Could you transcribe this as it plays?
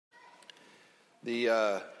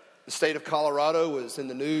The state of Colorado was in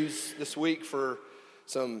the news this week for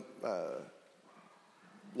some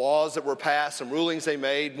laws that were passed, some rulings they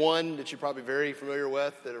made. One that you're probably very familiar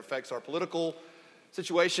with that affects our political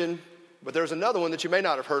situation, but there's another one that you may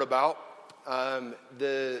not have heard about.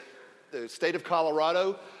 The state of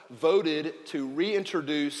Colorado voted to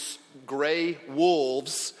reintroduce gray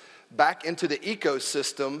wolves back into the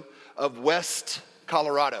ecosystem of West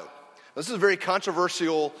Colorado. This is a very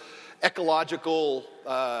controversial ecological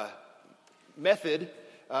method.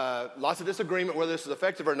 Lots of disagreement whether this is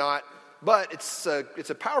effective or not, but it's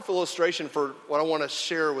a powerful illustration for what I want to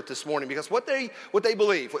share with this morning, because what they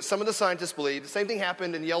believe, what some of the scientists believe, the same thing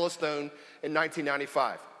happened in Yellowstone in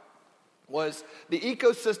 1995. Was the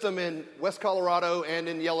ecosystem in West Colorado and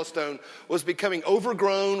in Yellowstone was becoming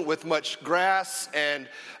overgrown with much grass and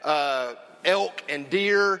elk and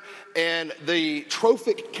deer, and the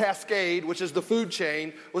trophic cascade, which is the food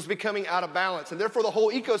chain, was becoming out of balance, and therefore the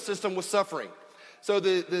whole ecosystem was suffering. So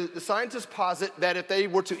the scientists posit that if they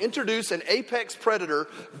were to introduce an apex predator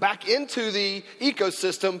back into the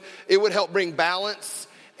ecosystem, it would help bring balance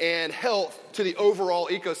and health to the overall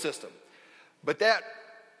ecosystem. But that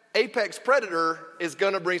apex predator is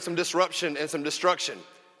going to bring some disruption and some destruction.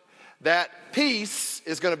 That peace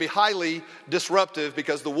is going to be highly disruptive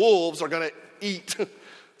because the wolves are going to eat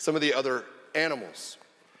some of the other animals.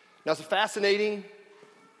 Now, it's fascinating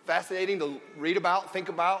to read about, think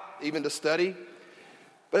about, even to study.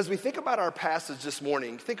 But as we think about our passage this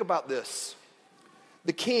morning, think about this.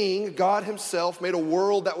 The King, God himself, made a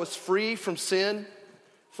world that was free from sin,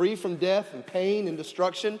 free from death and pain and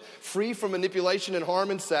destruction, free from manipulation and harm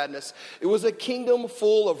and sadness. It was a kingdom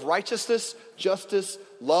full of righteousness, justice,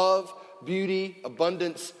 love, beauty,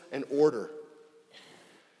 abundance, and order.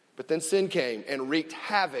 But then sin came and wreaked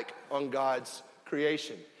havoc on God's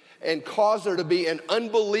creation and caused there to be an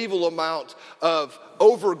unbelievable amount of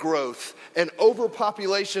overgrowth and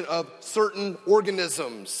overpopulation of certain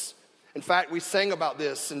organisms. In fact, we sang about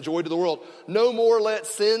this in Joy to the World. No more let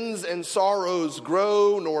sins and sorrows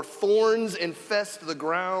grow, nor thorns infest the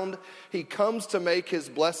ground. He comes to make his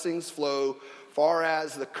blessings flow, far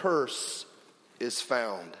as the curse is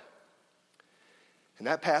found. And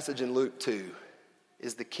that passage in Luke 2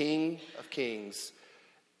 is the King of Kings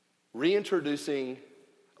reintroducing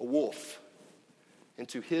a wolf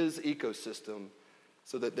into his ecosystem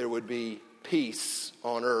so that there would be peace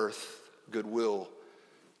on earth, goodwill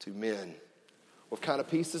to men. What kind of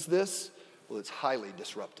peace is this? Well, it's highly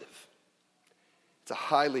disruptive. It's a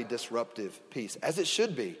highly disruptive peace, as it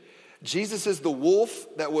should be. Jesus is the wolf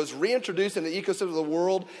that was reintroduced in the ecosystem of the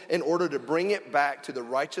world in order to bring it back to the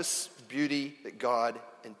righteous beauty that God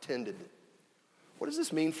intended. What does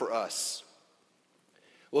this mean for us?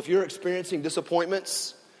 Well, if you're experiencing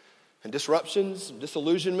disappointments and disruptions and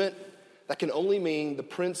disillusionment, that can only mean the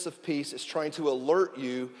Prince of Peace is trying to alert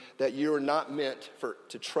you that you're not meant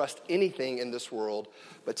to trust anything in this world,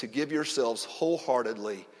 but to give yourselves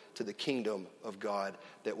wholeheartedly to the kingdom of God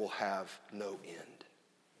that will have no end.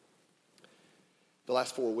 The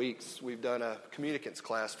last 4 weeks, we've done a communicants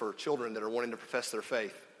class for children that are wanting to profess their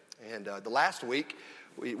faith. And the last week,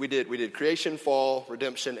 we did creation, fall,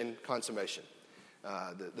 redemption, and consummation.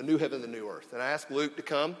 The new heaven and the new earth. And I asked Luke to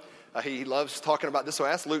come. He loves talking about this, so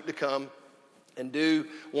I asked Luke to come and do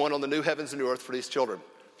one on the new heavens and new earth for these children.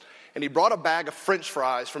 And he brought a bag of French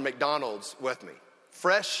fries from McDonald's with me.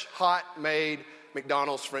 Fresh, hot, made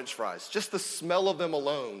McDonald's French fries. Just the smell of them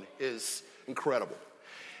alone is incredible.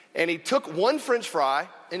 And he took one French fry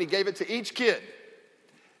and he gave it to each kid.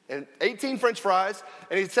 And 18 French fries.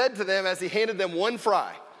 And he said to them as he handed them one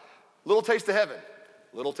fry, little taste of heaven,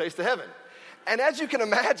 little taste of heaven. And as you can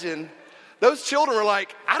imagine, those children were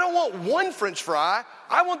like, I don't want one French fry,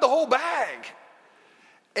 I want the whole bag.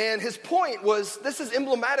 And his point was, this is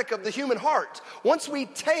emblematic of the human heart. Once we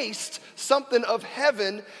taste something of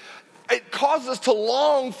heaven, it causes us to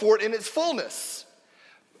long for it in its fullness.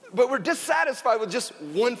 But we're dissatisfied with just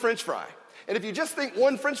one French fry. And if you just think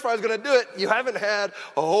one French fry is going to do it, you haven't had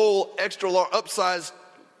a whole extra large, upsized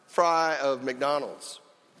fry of McDonald's.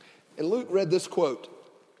 And Luke read this quote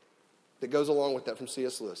that goes along with that from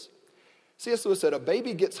C.S. Lewis. C.S. Lewis said, a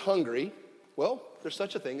baby gets hungry. Well, there's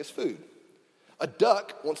such a thing as food. A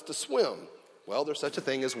duck wants to swim. Well, there's such a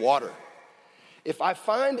thing as water. If I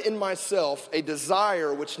find in myself a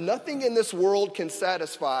desire which nothing in this world can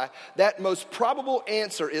satisfy, that most probable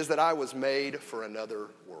answer is that I was made for another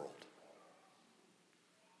world.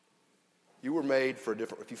 You were made for a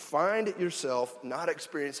different. If you find yourself not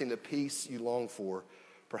experiencing the peace you long for,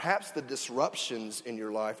 perhaps the disruptions in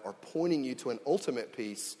your life are pointing you to an ultimate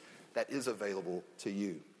peace that is available to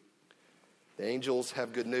you. The angels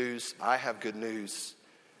have good news. I have good news.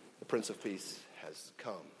 The Prince of Peace has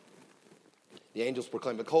come. The angels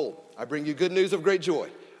proclaim, behold, I bring you good news of great joy.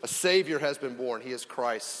 A Savior has been born. He is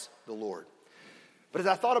Christ the Lord. But as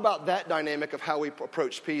I thought about that dynamic of how we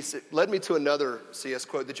approach peace, it led me to another C.S.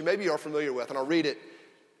 quote that you maybe are familiar with, and I'll read it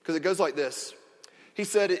because it goes like this. He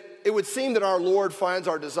said, it would seem that our Lord finds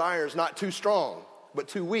our desires not too strong, but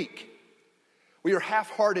too weak. We are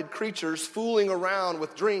half-hearted creatures fooling around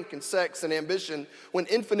with drink and sex and ambition when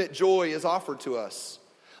infinite joy is offered to us.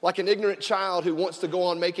 Like an ignorant child who wants to go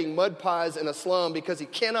on making mud pies in a slum because he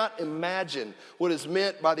cannot imagine what is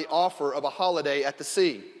meant by the offer of a holiday at the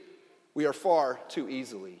sea. We are far too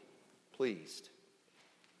easily pleased.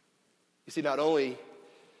 You see, not only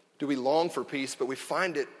do we long for peace, but we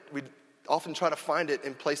find it, we often try to find it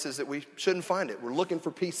in places that we shouldn't find it. We're looking for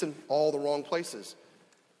peace in all the wrong places.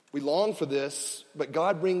 We long for this, but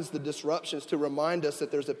God brings the disruptions to remind us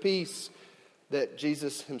that there's a peace that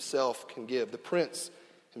Jesus himself can give, the Prince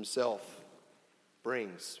himself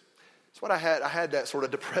brings. That's what I had that sort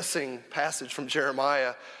of depressing passage from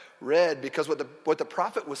Jeremiah read, because what the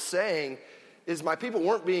prophet was saying is my people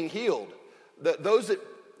weren't being healed. Those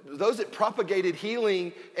that propagated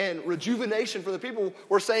healing and rejuvenation for the people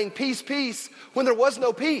were saying peace, peace, when there was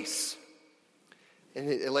no peace. And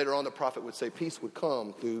later on the prophet would say peace would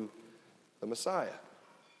come through the Messiah.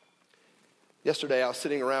 Yesterday I was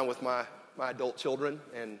sitting around with my adult children,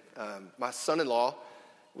 and my son-in-law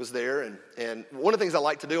was there. And one of the things I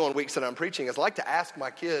like to do on weeks that I'm preaching is I like to ask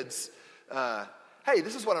my kids, hey,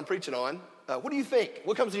 this is what I'm preaching on. What do you think?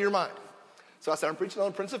 What comes to your mind? So I said, I'm preaching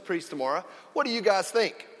on Prince of Peace tomorrow. What do you guys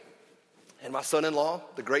think? And my son-in-law,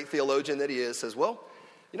 the great theologian that he is, says, well,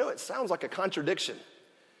 it sounds like a contradiction.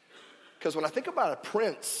 Because when I think about a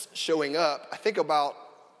prince showing up, I think about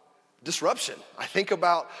disruption. I think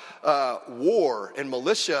about war and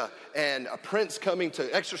militia and a prince coming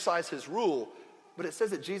to exercise his rule. But it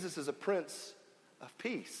says that Jesus is a Prince of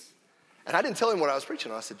Peace. And I didn't tell him what I was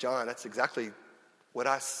preaching on. I said, John, that's exactly what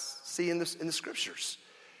I see in the Scriptures.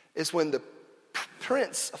 Is when the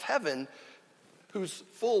Prince of Heaven, who's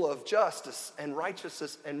full of justice and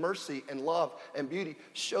righteousness and mercy and love and beauty,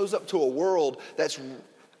 shows up to a world that's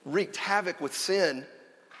wreaked havoc with sin,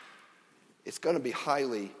 it's going to be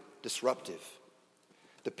highly disruptive.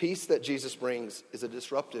 The peace that Jesus brings is a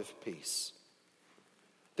disruptive peace.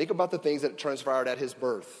 Think about the things that transpired at his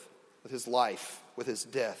birth, with his life, with his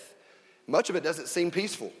death. Much of it doesn't seem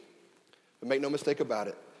peaceful, but make no mistake about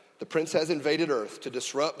it. The Prince has invaded earth to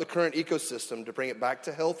disrupt the current ecosystem, to bring it back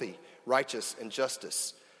to healthy, righteous, and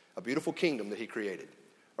justice, a beautiful kingdom that he created.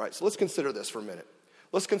 All right, so let's consider this for a minute.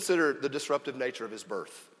 Let's consider the disruptive nature of his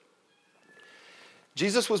birth.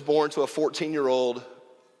 Jesus was born to a 14-year-old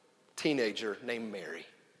teenager named Mary.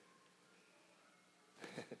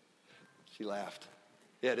 She laughed.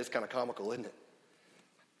 Yeah, it is kind of comical, isn't it?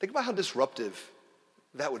 Think about how disruptive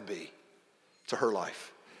that would be to her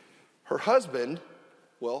life. Her husband,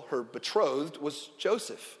 her betrothed, was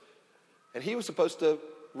Joseph. And he was supposed to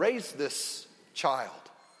raise this child.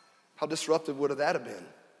 How disruptive would that have been?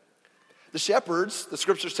 The shepherds, the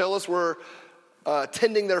scriptures tell us, were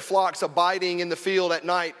tending their flocks, abiding in the field at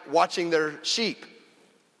night, watching their sheep.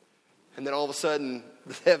 And then all of a sudden,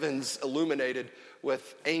 the heavens illuminated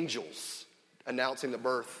with angels announcing the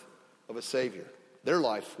birth of a Savior. Their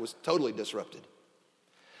life was totally disrupted.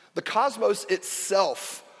 The cosmos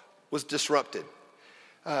itself was disrupted.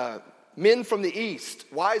 Men from the east,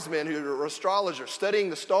 wise men who were astrologers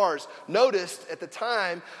studying the stars, noticed at the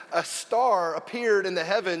time a star appeared in the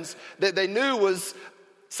heavens that they knew was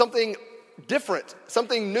something different,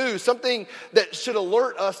 something new, something that should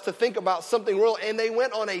alert us to think about something real. And they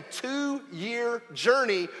went on a 2-year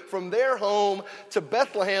journey from their home to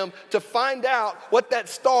Bethlehem to find out what that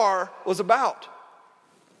star was about.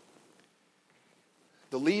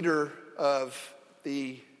 The leader of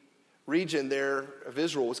the region there of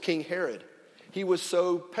Israel was King Herod. He was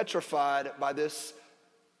so petrified by this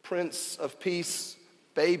Prince of Peace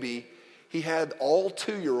baby, he had all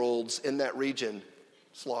 2-year-olds in that region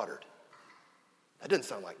slaughtered. That doesn't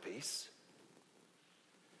sound like peace.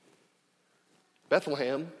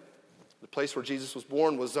 Bethlehem, the place where Jesus was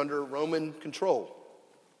born, was under Roman control.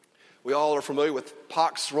 We all are familiar with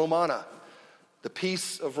Pax Romana, the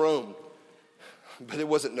peace of Rome. But it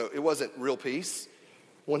wasn't real peace.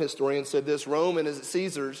 One historian said this: Rome and its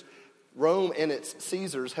Caesars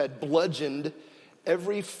had bludgeoned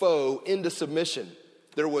every foe into submission.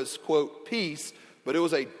 There was, quote, peace, but it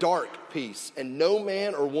was a dark peace, and no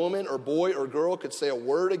man or woman or boy or girl could say a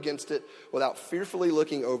word against it without fearfully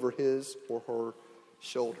looking over his or her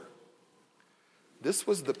shoulder. This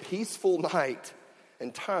was the peaceful night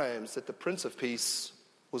and times that the Prince of Peace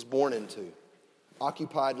was born into.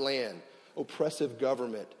 Occupied land, oppressive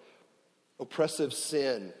government, oppressive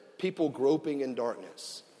sin, people groping in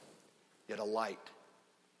darkness. Yet a light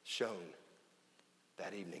shone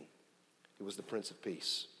that evening. It was the Prince of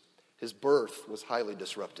Peace. His birth was highly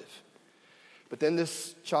disruptive. But then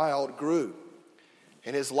this child grew,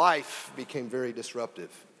 and his life became very disruptive.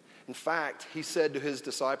 In fact, he said to his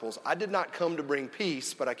disciples, I did not come to bring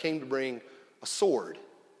peace, but I came to bring a sword.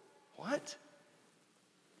 What?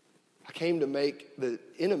 I came to make the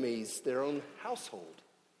enemies their own household.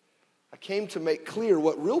 I came to make clear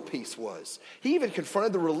what real peace was. He even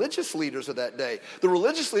confronted the religious leaders of that day. The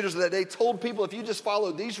religious leaders of that day told people if you just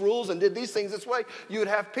followed these rules and did these things this way, you would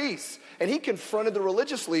have peace. And he confronted the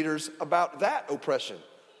religious leaders about that oppression.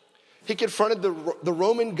 He confronted the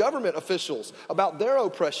Roman government officials about their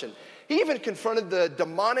oppression. He even confronted the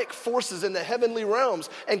demonic forces in the heavenly realms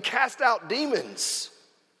and cast out demons.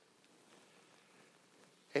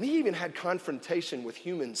 And he even had confrontation with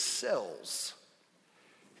human cells.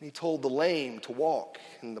 And he told the lame to walk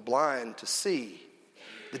and the blind to see,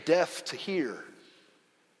 the deaf to hear,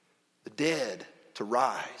 the dead to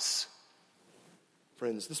rise.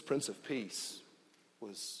 Friends, this Prince of Peace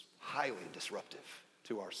was highly disruptive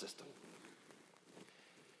to our system.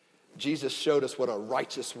 Jesus showed us what a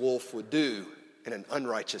righteous wolf would do in an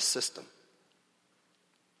unrighteous system.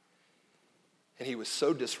 And he was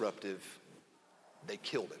so disruptive, they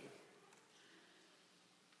killed him.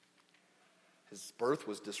 His birth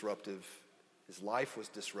was disruptive. His life was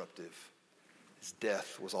disruptive. His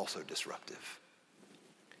death was also disruptive.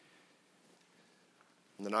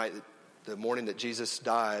 On the morning that Jesus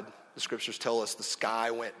died, the scriptures tell us the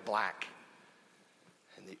sky went black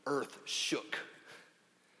and the earth shook.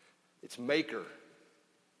 Its maker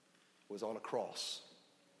was on a cross.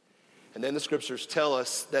 And then the scriptures tell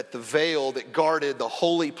us that the veil that guarded the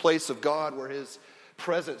holy place of God where his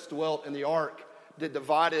presence dwelt in the ark, that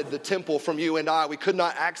divided the temple from you and I. We could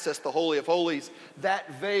not access the Holy of Holies.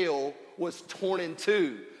 That veil was torn in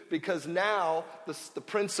two because now the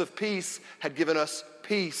Prince of Peace had given us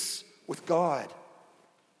peace with God.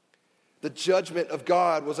 The judgment of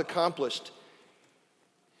God was accomplished.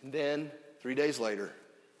 And then, 3 days later,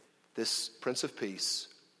 this Prince of Peace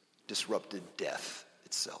disrupted death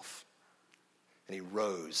itself. And he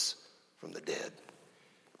rose from the dead.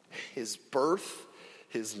 His birth,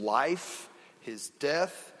 his life, his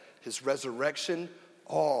death, his resurrection,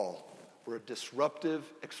 all were a disruptive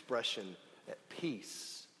expression that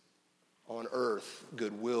peace on earth,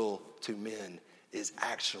 goodwill to men, is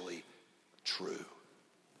actually true.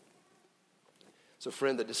 So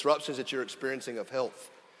friend, the disruptions that you're experiencing of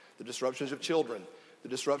health, the disruptions of children, the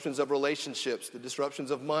disruptions of relationships, the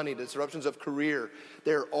disruptions of money, the disruptions of career,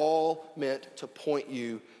 they're all meant to point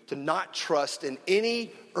you to not trust in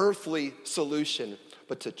any earthly solution,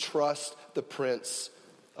 but to trust the Prince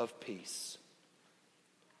of Peace.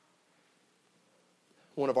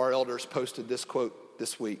 One of our elders posted this quote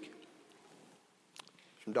this week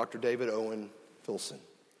from Dr. David Owen Filson.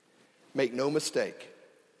 Make no mistake,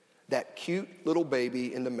 that cute little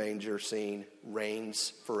baby in the manger scene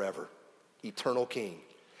reigns forever, eternal king.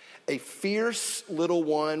 A fierce little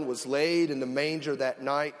one was laid in the manger that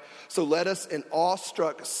night, so let us in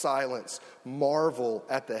awestruck silence marvel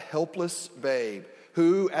at the helpless babe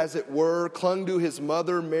who, as it were, clung to his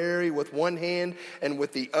mother Mary with one hand and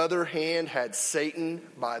with the other hand had Satan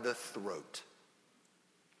by the throat.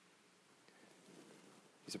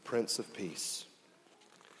 He's a Prince of Peace,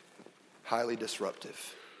 highly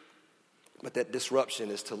disruptive. But that disruption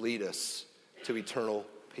is to lead us to eternal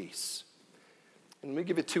peace. And let me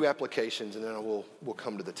give you two applications and then we'll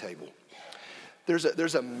come to the table.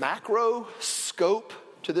 There's a macro scope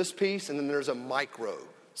to this peace and then there's a micro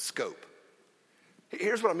scope.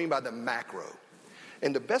 Here's what I mean by the macro.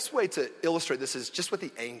 And the best way to illustrate this is just with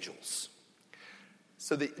the angels.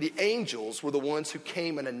 So the angels were the ones who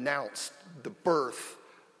came and announced the birth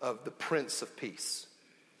of the Prince of Peace.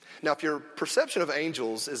 Now, if your perception of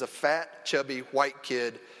angels is a fat, chubby, white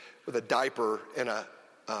kid with a diaper and a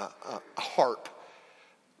harp,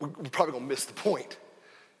 we're probably going to miss the point.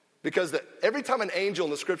 Because every time an angel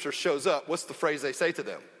in the scripture shows up, what's the phrase they say to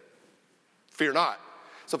them? Fear not.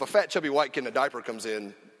 So if a fat, chubby, white kid in a diaper comes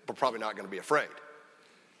in, we're probably not going to be afraid.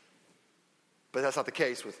 But that's not the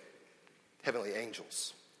case with heavenly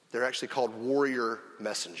angels. They're actually called warrior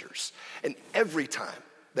messengers. And every time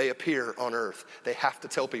they appear on earth, they have to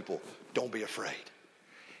tell people, don't be afraid.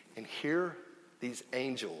 And here, these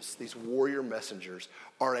angels, these warrior messengers,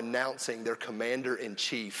 are announcing their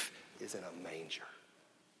commander-in-chief is in a manger.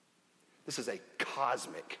 This is a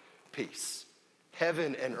cosmic peace.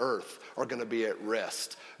 Heaven and earth are going to be at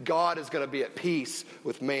rest. God is going to be at peace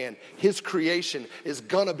with man. His creation is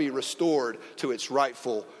going to be restored to its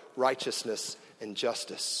rightful righteousness and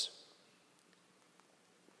justice.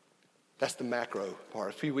 That's the macro part.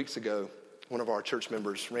 A few weeks ago, one of our church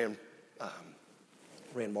members, Rand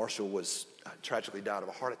Marshall, was tragically died of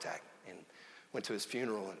a heart attack, and went to his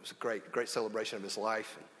funeral, and it was a great celebration of his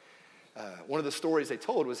life. One of the stories they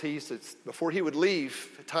told was before he would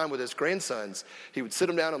leave time with his grandsons, he would sit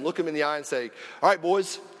them down and look them in the eye and say, "All right,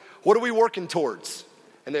 boys, what are we working towards?"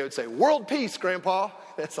 And they would say, "World peace, Grandpa."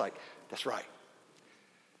 It's like, that's right.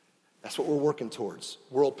 That's what we're working towards,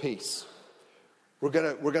 world peace. We're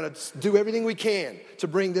gonna do everything we can to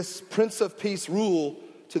bring this Prince of Peace rule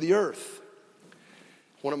to the earth.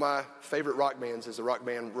 One of my favorite rock bands is the rock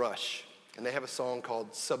band Rush, and they have a song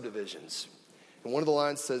called Subdivisions. And one of the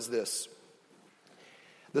lines says this: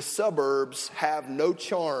 "The suburbs have no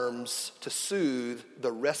charms to soothe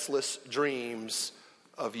the restless dreams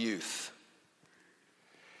of youth."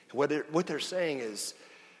 And what they're saying is,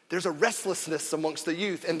 there's a restlessness amongst the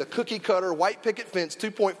youth, and the cookie cutter, white picket fence,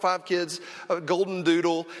 2.5 kids, a golden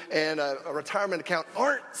doodle, and a retirement account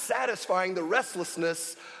aren't satisfying the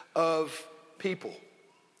restlessness of people.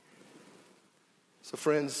 So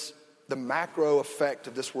friends, the macro effect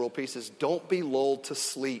of this world peace is, don't be lulled to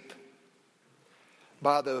sleep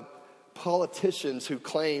by the politicians who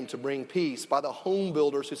claim to bring peace, by the home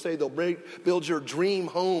builders who say they'll build your dream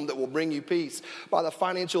home that will bring you peace, by the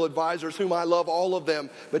financial advisors, whom I love all of them,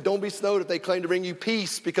 but don't be snowed if they claim to bring you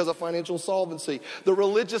peace because of financial solvency. The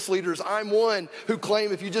religious leaders, I'm one, who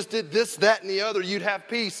claim if you just did this, that, and the other, you'd have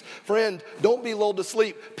peace. Friend, don't be lulled to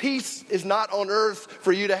sleep. Peace is not on earth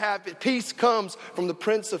for you to have. Peace comes from the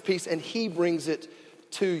Prince of Peace, and he brings it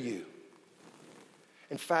to you.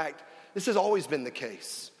 In fact, this has always been the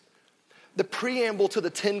case. The preamble to the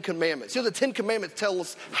Ten Commandments. The Ten Commandments tell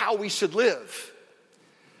us how we should live.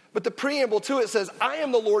 But the preamble to it says, "I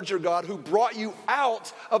am the Lord your God who brought you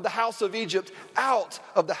out of the house of Egypt, out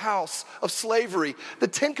of the house of slavery." The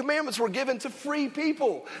Ten Commandments were given to free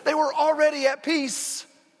people. They were already at peace.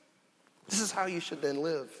 This is how you should then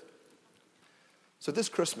live. So this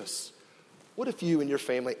Christmas, what if you and your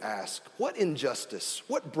family ask, what injustice,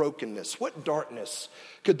 what brokenness, what darkness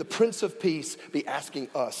could the Prince of Peace be asking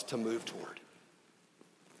us to move toward?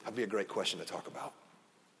 That'd be a great question to talk about.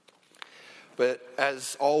 But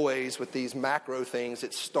as always with these macro things,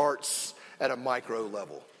 it starts at a micro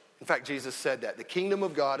level. In fact, Jesus said that the kingdom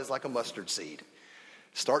of God is like a mustard seed.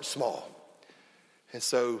 Start small. And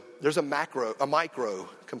so there's a micro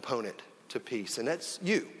component to peace, and that's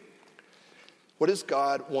you. What is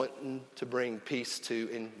God wanting to bring peace to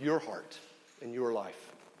in your heart, in your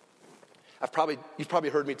life? You've probably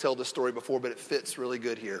heard me tell this story before, but it fits really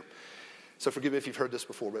good here. So forgive me if you've heard this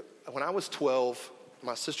before, but when I was 12,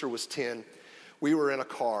 my sister was 10, we were in a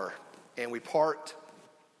car, and we parked,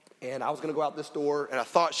 and I was going to go out this door, and I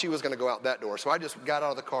thought she was going to go out that door. So I just got out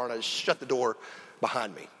of the car, and I just shut the door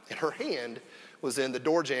behind me. And her hand was in the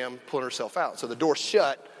door jamb, pulling herself out. So the door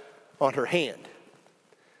shut on her hand.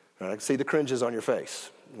 I can see the cringes on your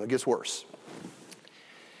face. It gets worse.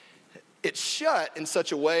 It shut in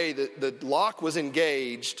such a way that the lock was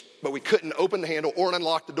engaged, but we couldn't open the handle or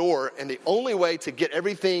unlock the door. And the only way to get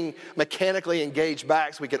everything mechanically engaged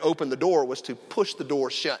back so we could open the door was to push the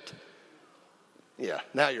door shut. Yeah,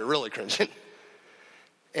 now you're really cringing.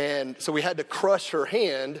 And so we had to crush her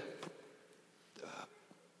hand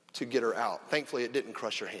to get her out. Thankfully, it didn't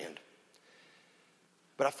crush her hand.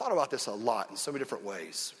 But I've thought about this a lot in so many different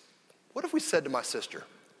ways. What if we said to my sister,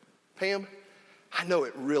 "Pam, I know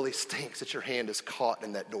it really stinks that your hand is caught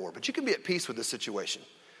in that door, but you can be at peace with this situation.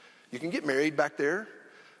 You can get married back there.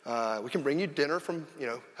 We can bring you dinner from,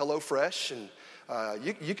 HelloFresh, and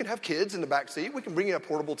you can have kids in the back seat. We can bring you a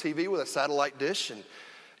portable TV with a satellite dish, and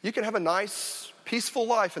you can have a nice, peaceful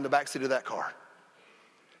life in the back seat of that car."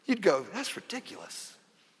 You'd go, "That's ridiculous.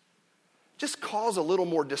 Just cause a little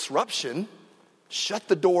more disruption, shut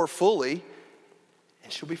the door fully,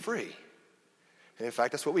 and she'll be free." And in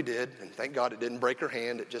fact, that's what we did. And thank God it didn't break her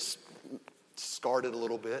hand. It just scarred it a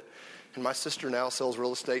little bit. And my sister now sells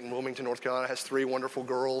real estate in Wilmington, North Carolina, has 3 wonderful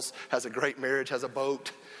girls, has a great marriage, has a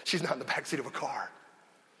boat. She's not in the backseat of a car.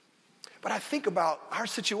 But I think about our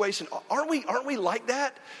situation. Aren't we like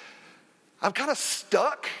that? I'm kind of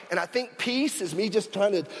stuck, and I think peace is me just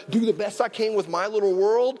trying to do the best I can with my little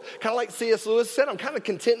world. Kind of like C.S. Lewis said, I'm kind of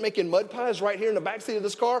content making mud pies right here in the backseat of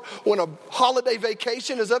this car when a holiday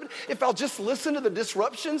vacation is up. If I'll just listen to the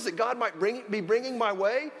disruptions that God might be bringing my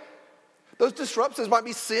way. Those disruptions might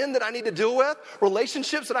be sin that I need to deal with,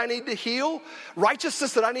 relationships that I need to heal,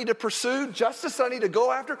 righteousness that I need to pursue, justice that I need to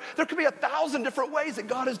go after. There could be 1,000 different ways that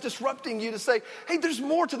God is disrupting you to say, hey, there's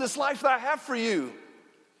more to this life that I have for you.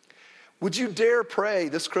 Would you dare pray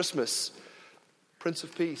this Christmas, Prince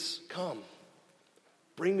of Peace, come.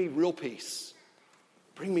 Bring me real peace.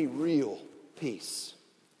 Bring me real peace.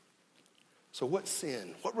 So what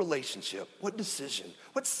sin, what relationship, what decision,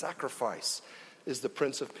 what sacrifice is the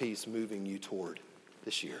Prince of Peace moving you toward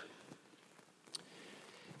this year?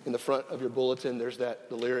 In the front of your bulletin, there's the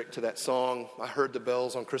lyric to that song, I Heard the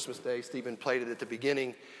Bells on Christmas Day. Stephen played it at the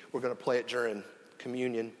beginning. We're going to play it during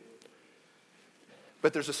communion.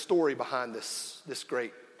 But there's a story behind this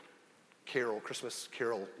great carol, Christmas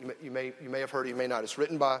carol. You may have heard it, you may not. It's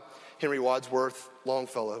written by Henry Wadsworth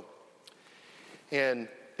Longfellow. And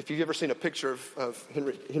if you've ever seen a picture of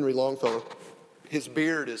Henry Longfellow, his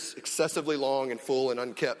beard is excessively long and full and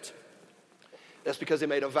unkept. That's because he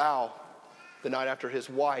made a vow the night after his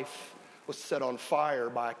wife was set on fire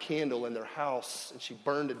by a candle in their house and she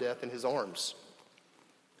burned to death in his arms.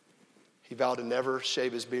 He vowed to never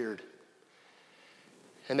shave his beard.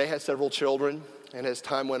 And they had several children, and as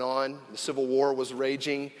time went on, the Civil War was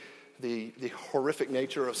raging. The horrific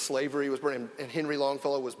nature of slavery was burdened, and Henry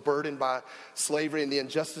Longfellow was burdened by slavery and the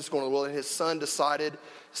injustice going on in the world. And his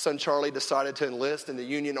son Charlie decided to enlist in the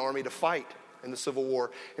Union Army to fight in the Civil War.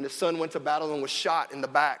 And his son went to battle and was shot in the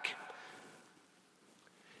back.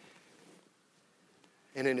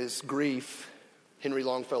 And in his grief, Henry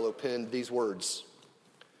Longfellow penned these words.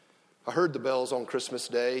 I heard the bells on Christmas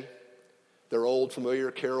Day, their old familiar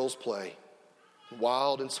carols play.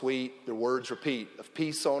 Wild and sweet, their words repeat, of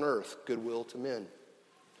peace on earth, goodwill to men.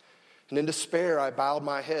 And in despair I bowed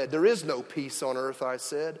my head. There is no peace on earth, I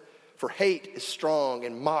said, for hate is strong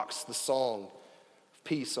and mocks the song of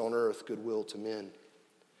peace on earth, goodwill to men.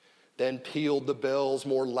 Then pealed the bells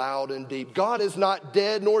more loud and deep. God is not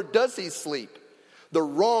dead, nor does he sleep. The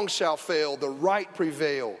wrong shall fail, the right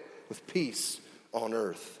prevail, with peace on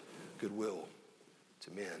earth, goodwill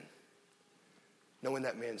to men. Knowing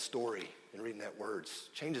that man's story and reading that words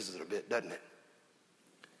changes it a bit, doesn't it?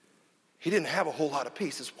 He didn't have a whole lot of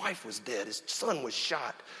peace. His wife was dead. His son was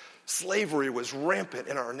shot. Slavery was rampant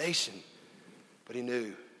in our nation. But he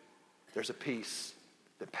knew there's a peace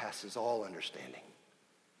that passes all understanding.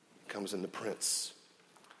 It comes in the Prince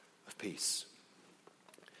of Peace.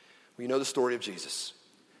 Well, you know the story of Jesus.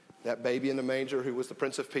 That baby in the manger who was the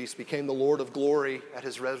Prince of Peace became the Lord of glory at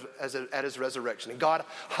his resurrection. And God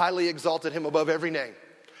highly exalted him above every name.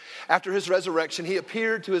 After his resurrection, he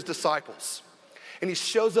appeared to his disciples. And he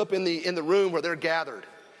shows up in the room where they're gathered.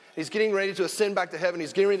 He's getting ready to ascend back to heaven.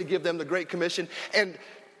 He's getting ready to give them the Great Commission. And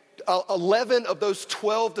 11 of those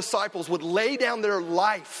 12 disciples would lay down their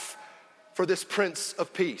life for this Prince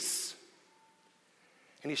of Peace.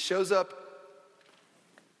 And he shows up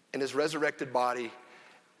in his resurrected body.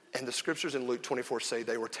 And the scriptures in Luke 24 say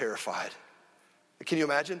they were terrified. Can you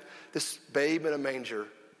imagine? This babe in a manger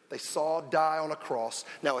they saw die on a cross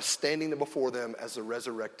now is standing there before them as the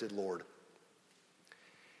resurrected Lord.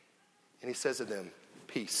 And he says to them,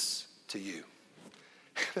 peace to you.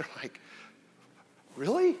 They're like,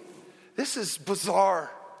 really? This is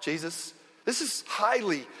bizarre, Jesus. This is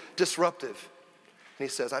highly disruptive. And he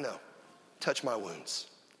says, I know. Touch my wounds.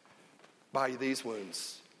 By these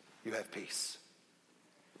wounds, you have peace.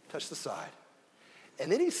 Touch the side.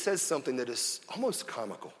 And then he says something that is almost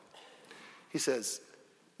comical. He says,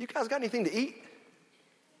 you guys got anything to eat?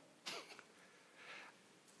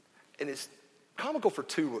 And it's comical for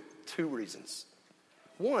two reasons.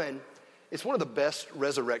 One, it's one of the best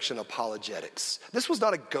resurrection apologetics. This was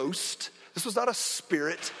not a ghost. This was not a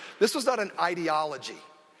spirit. This was not an ideology.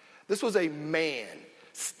 This was a man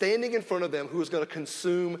standing in front of them who was going to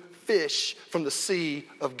consume fish from the Sea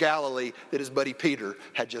of Galilee that his buddy Peter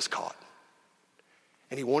had just caught.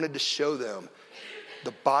 And he wanted to show them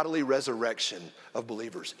the bodily resurrection of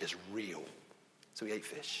believers is real. So he ate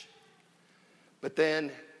fish. But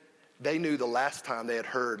then they knew the last time they had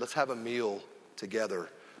heard, let's have a meal together,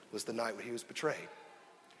 was the night when he was betrayed.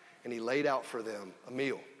 And he laid out for them a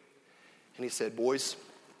meal. And he said, boys,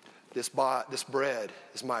 this bread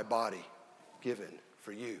is my body given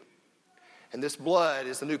for you. And this blood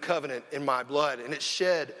is the new covenant in my blood, and it's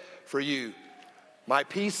shed for you. My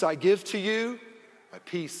peace I give to you, my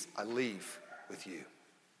peace I leave with you.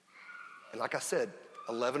 And like I said,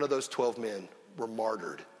 11 of those 12 men were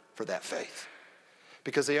martyred for that faith.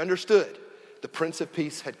 Because they understood the Prince of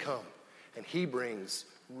Peace had come, and he brings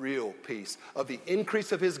real peace. Of the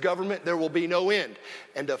increase of his government, there will be no end,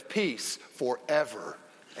 and of peace forever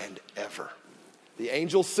and ever. The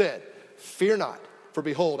angel said, fear not, For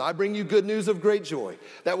behold, I bring you good news of great joy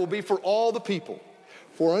that will be for all the people.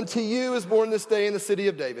 For unto you is born this day in the city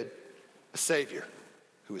of David a Savior,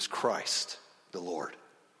 who is Christ the Lord.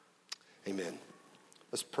 Amen.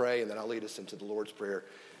 Let's pray, and then I'll lead us into the Lord's Prayer,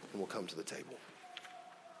 and we'll come to the table.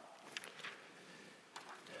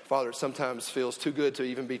 Father, it sometimes feels too good to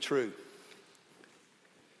even be true.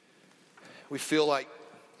 We feel like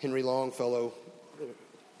Henry Longfellow,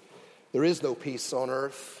 there is no peace on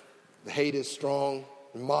earth. The hate is strong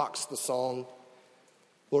and mocks the song.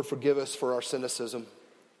 Lord, forgive us for our cynicism.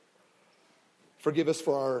 Forgive us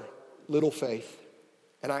for our little faith.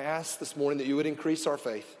 And I ask this morning that you would increase our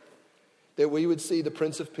faith, that we would see the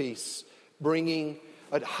Prince of Peace bringing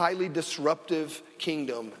a highly disruptive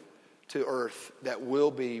kingdom to earth that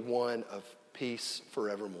will be one of peace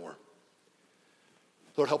forevermore.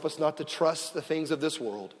 Lord, help us not to trust the things of this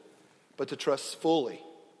world, but to trust fully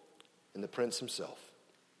in the Prince himself.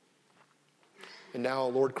 And now,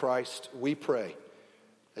 Lord Christ, we pray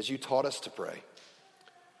as you taught us to pray.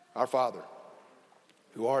 Our Father,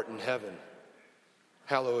 who art in heaven,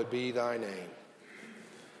 hallowed be thy name.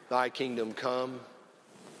 Thy kingdom come,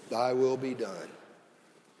 thy will be done,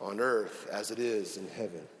 on earth as it is in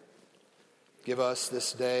heaven. Give us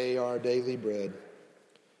this day our daily bread,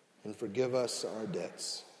 and forgive us our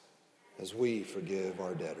debts, as we forgive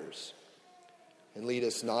our debtors. And lead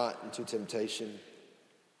us not into temptation,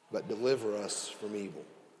 but deliver us from evil.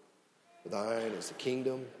 For thine is the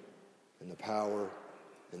kingdom, and the power,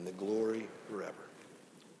 and the glory forever.